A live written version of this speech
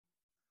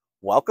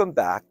Welcome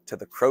back to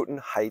the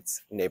Croton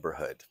Heights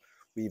neighborhood.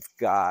 We've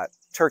got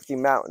Turkey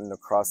Mountain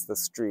across the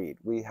street.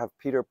 We have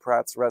Peter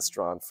Pratt's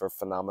restaurant for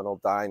phenomenal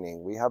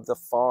dining. We have the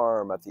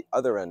farm at the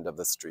other end of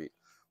the street.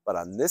 But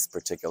on this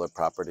particular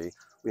property,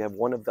 we have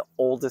one of the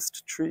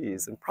oldest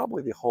trees in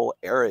probably the whole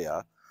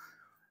area.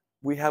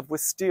 We have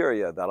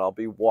wisteria that I'll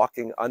be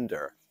walking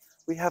under.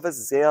 We have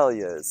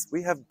azaleas.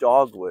 We have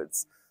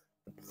dogwoods.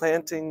 The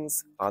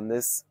plantings on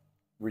this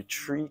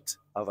retreat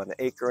of an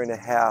acre and a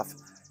half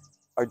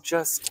are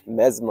just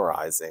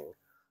mesmerizing.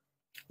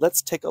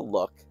 Let's take a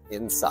look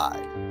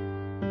inside.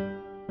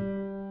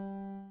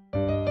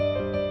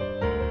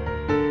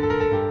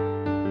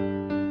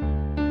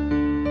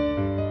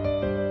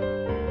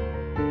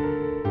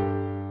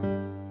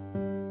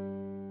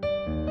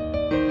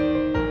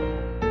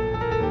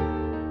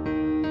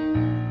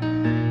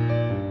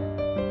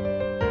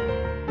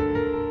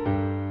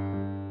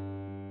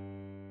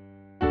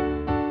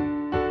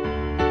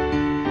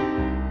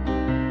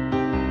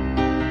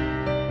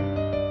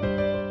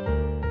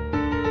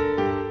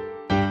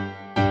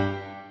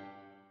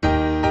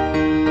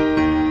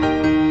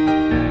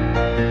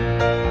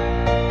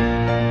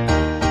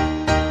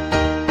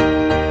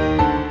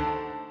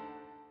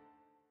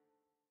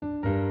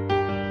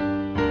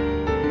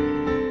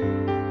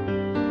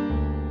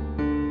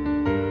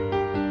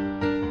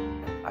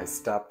 I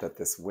stopped at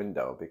this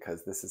window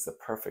because this is a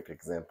perfect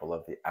example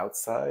of the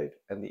outside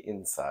and the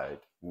inside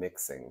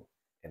mixing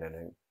in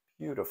a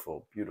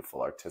beautiful,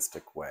 beautiful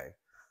artistic way.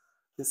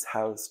 This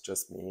house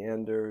just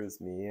meanders,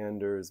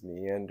 meanders,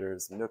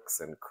 meanders, nooks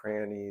and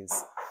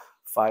crannies,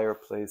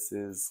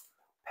 fireplaces,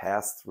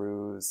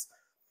 pass-throughs,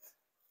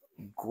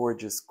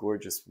 gorgeous,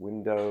 gorgeous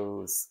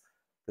windows.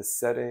 The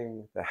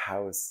setting, the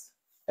house,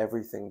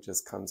 everything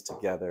just comes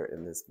together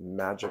in this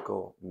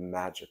magical,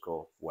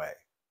 magical way.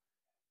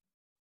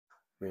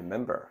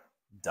 Remember,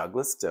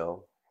 Douglas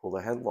Dill,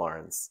 Houlihan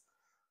Lawrence,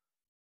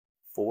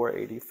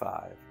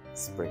 485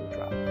 Spring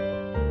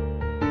Drive.